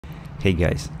Hey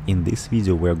guys, in this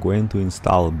video we are going to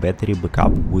install battery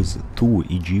backup with two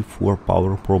EG4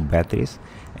 PowerPro batteries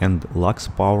and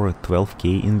Luxpower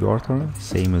 12K inverter,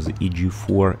 same as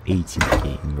EG4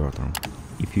 18K inverter.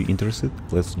 If you're interested,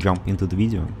 let's jump into the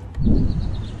video.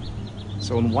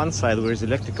 So on one side there is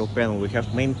electrical panel, we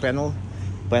have main panel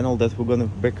that we're gonna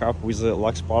back up with the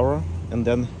Luxpower, and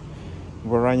then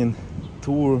we're running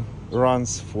two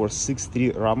runs for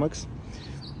 6.3 Ramex,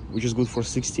 which is good for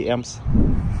 60 amps.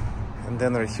 And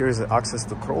then right here is the access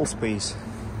to crawl space,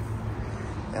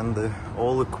 and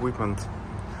all equipment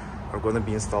are going to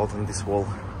be installed on this wall.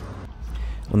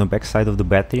 On the back side of the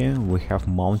battery we have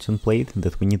mounting plate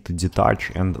that we need to detach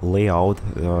and lay out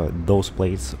those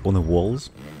plates on the walls.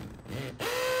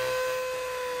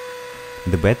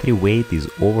 The battery weight is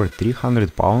over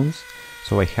 300 pounds,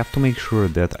 so I have to make sure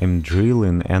that I'm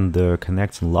drilling and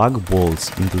connecting lug bolts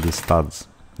into the studs,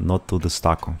 not to the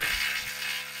stucco.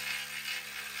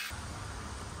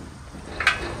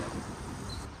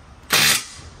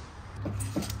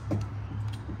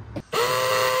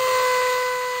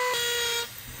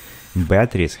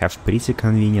 Batteries have pretty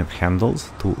convenient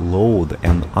handles to load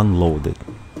and unload it.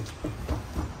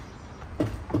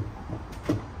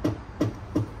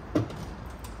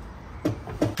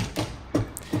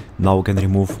 Now we can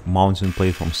remove mounting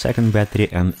plate from second battery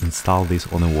and install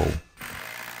this on a wall.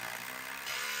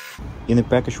 In a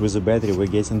package with the battery we're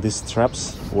getting these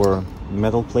straps or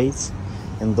metal plates,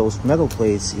 and those metal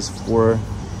plates is for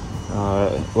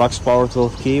Luxpower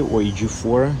 12K or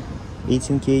EG4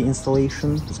 18K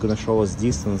installation. It's gonna show us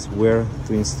distance where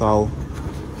to install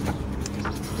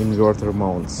inverter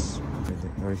mounts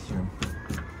right here.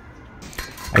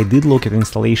 I did look at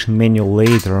installation manual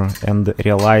later and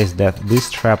realized that this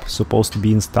strap is supposed to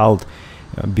be installed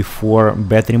before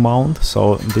battery mount,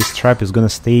 so this strap is gonna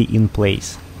stay in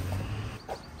place.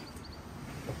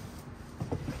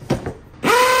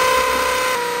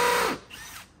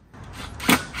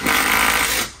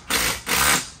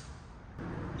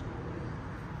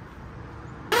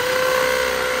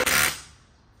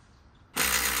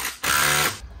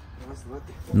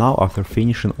 Now, after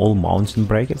finishing all mounting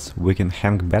brackets, we can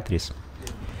hang batteries.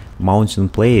 Mounting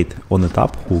plate on the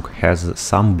top hook has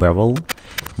some bevel,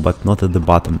 but not at the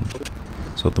bottom.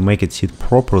 So to make it sit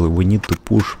properly, we need to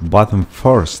push bottom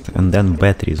first, and then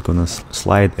battery is gonna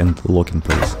slide and lock in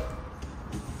place.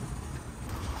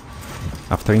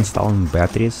 After installing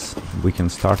batteries, we can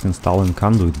start installing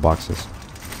conduit boxes.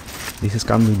 This is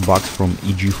conduit box from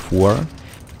EG4.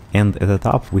 And at the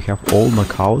top we have all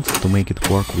knockouts to make it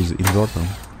work with inverter.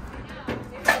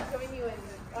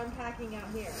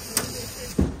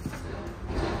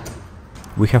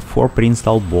 We have 4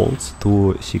 pre-installed bolts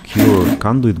to secure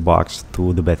conduit box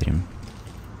to the battery.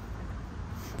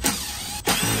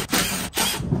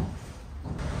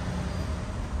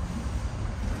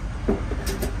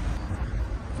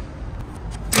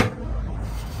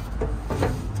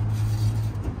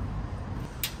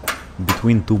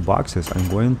 Between two boxes I'm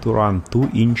going to run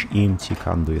 2-inch EMT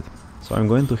conduit, so I'm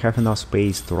going to have enough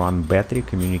space to run battery,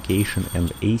 communication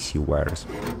and AC wires.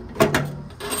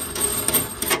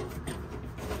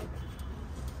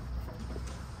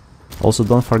 Also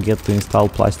don't forget to install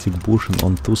plastic bushing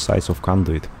on 2 sides of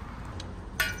conduit.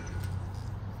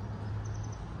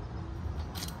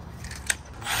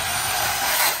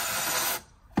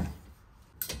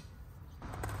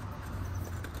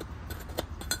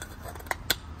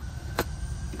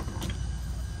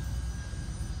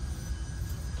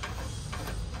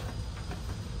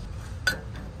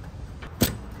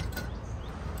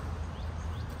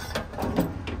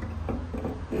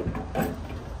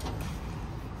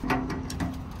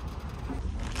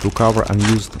 To cover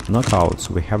unused knockouts,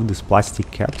 we have these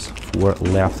plastic caps for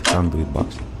left conduit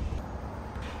box.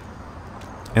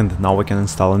 And now we can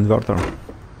install inverter.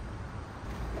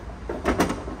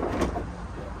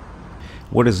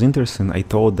 What is interesting, I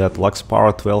thought that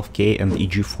Luxpower 12K and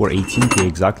EG4 18K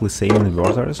exactly same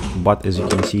inverters, but as you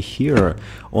can see here,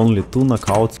 only 2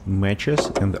 knockouts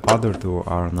matches and the other 2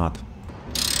 are not.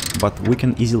 But we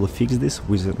can easily fix this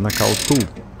with a knockout tool.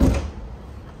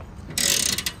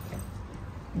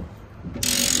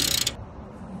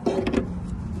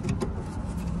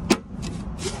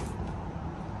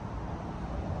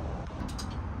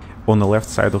 On the left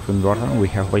side of inverter we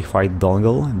have Wi-Fi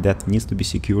dongle that needs to be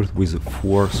secured with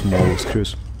 4 small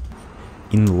screws.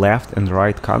 In left and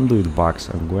right conduit box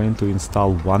I'm going to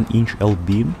install 1-inch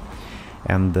LB,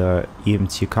 and the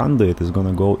EMT conduit is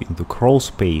gonna go into crawl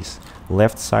space,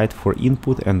 left side for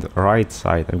input and right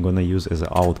side I'm gonna use as an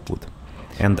output.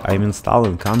 And I'm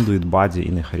installing conduit body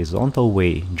in a horizontal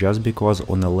way just because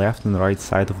on the left and right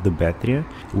side of the battery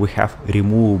we have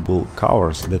removable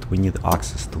covers that we need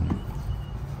access to.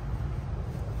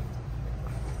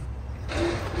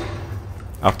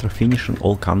 After finishing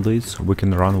all conduits, we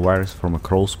can run wires from a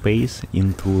crawl space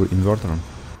into inverter.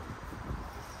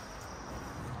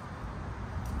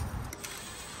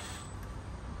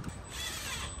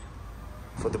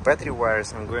 For the battery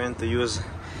wires, I'm going to use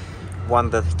one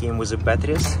that came with the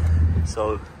batteries,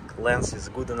 so length is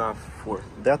good enough for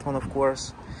that one, of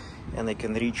course, and I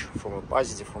can reach from a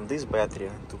positive from this battery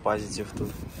to positive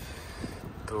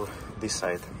to this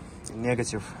side.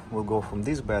 Negative will go from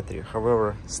this battery,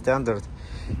 however standard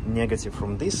negative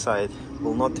from this side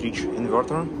will not reach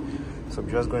inverter, so I'm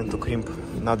just going to crimp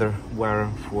another wire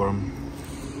for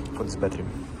this battery.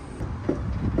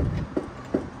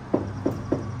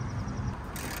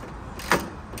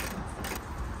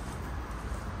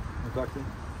 Exactly.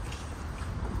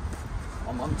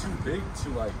 I'm too big to,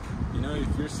 like, you know, if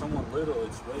you're someone little,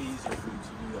 it's way easier for you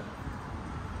to do that.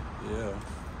 Yeah.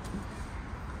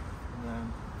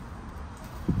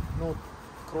 Ну,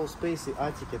 crawl space и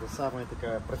атик — это самая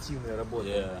такая противная работа.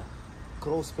 Yeah.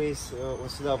 Crawl space, он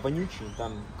всегда вонючий,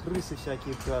 там крысы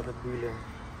всякие когда-то были,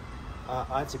 а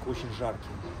атик очень жаркий.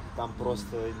 Там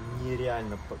просто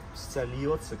нереально, вся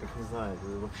льется, как не знаю,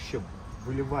 вообще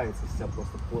выливается вся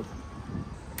просто пот.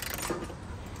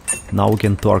 Now we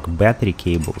can torque battery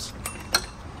cables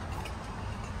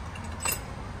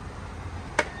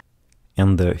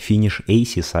and finish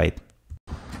AC side.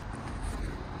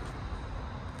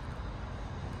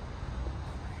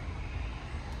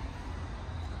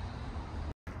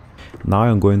 Now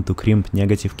I'm going to crimp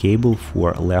negative cable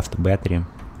for left battery.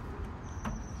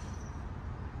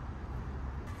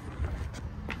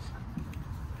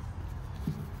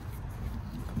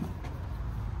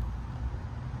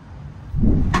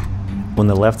 On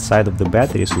the left side of the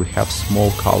batteries we have small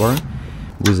cover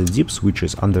with the deep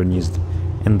switches underneath,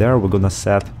 and there we're gonna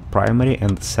set primary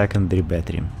and secondary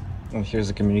battery. And here's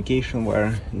the communication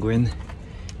wire going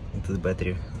into the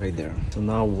battery right there. So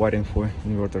now wiring for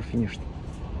inverter finished.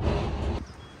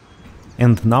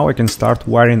 And now I can start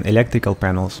wiring electrical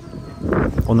panels.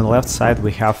 On the left side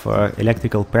we have an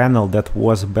electrical panel that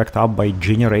was backed up by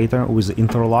generator with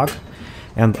interlock,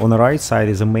 and on the right side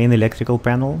is a main electrical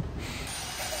panel.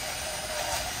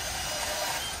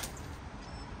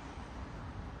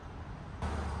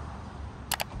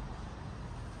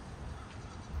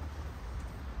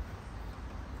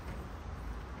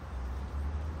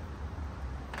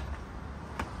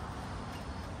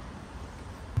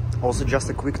 Also, just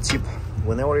a quick tip: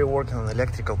 whenever you're working on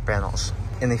electrical panels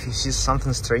and if you see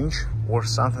something strange or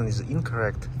something is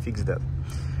incorrect, fix that.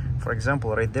 For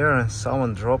example, right there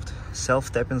someone dropped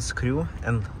self-tapping screw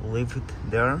and leave it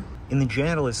there. In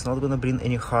general, it's not gonna bring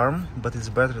any harm, but it's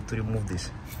better to remove this.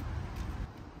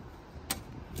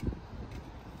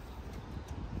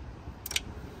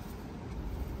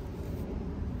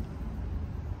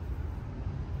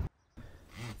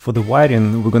 For the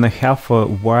wiring, we're gonna have a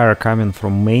wire coming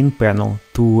from main panel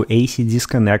to AC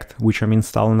disconnect, which I'm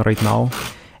installing right now,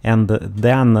 and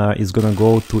then it's gonna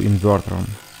go to inverter.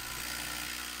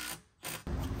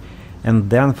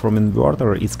 And then from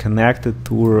inverter it's connected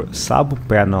to sub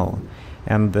panel,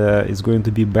 and it's going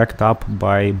to be backed up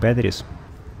by batteries.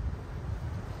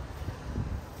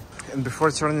 And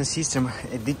before turning the system,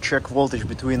 I did check voltage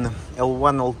between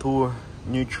L1, L2,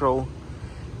 neutral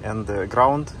and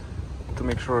ground, to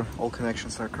make sure all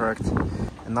connections are correct.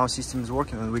 And now system is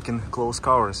working and we can close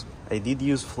covers. I did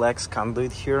use flex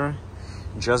conduit here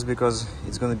just because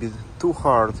it's gonna be too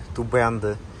hard to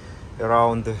bend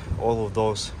around all of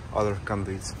those other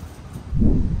conduits.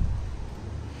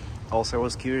 Also, I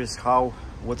was curious how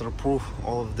waterproof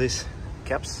all of these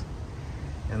caps,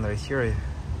 and right here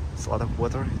it's a lot of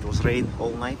water. It was rain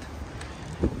all night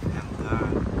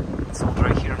and it's all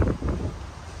dry here.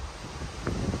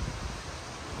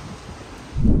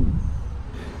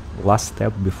 Last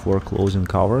step before closing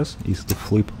covers is to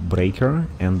flip breaker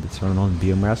and turn on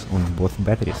BMS on both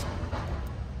batteries.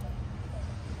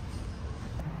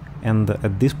 And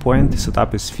at this point the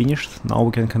setup is finished. Now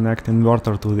we can connect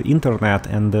inverter to the internet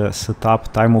and set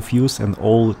up time of use and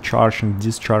all charge and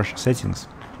discharge settings.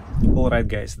 Alright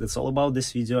guys, that's all about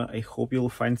this video. I hope you'll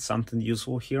find something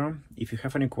useful here. If you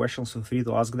have any questions, feel free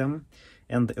to ask them.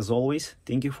 And as always,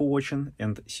 thank you for watching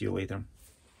and see you later.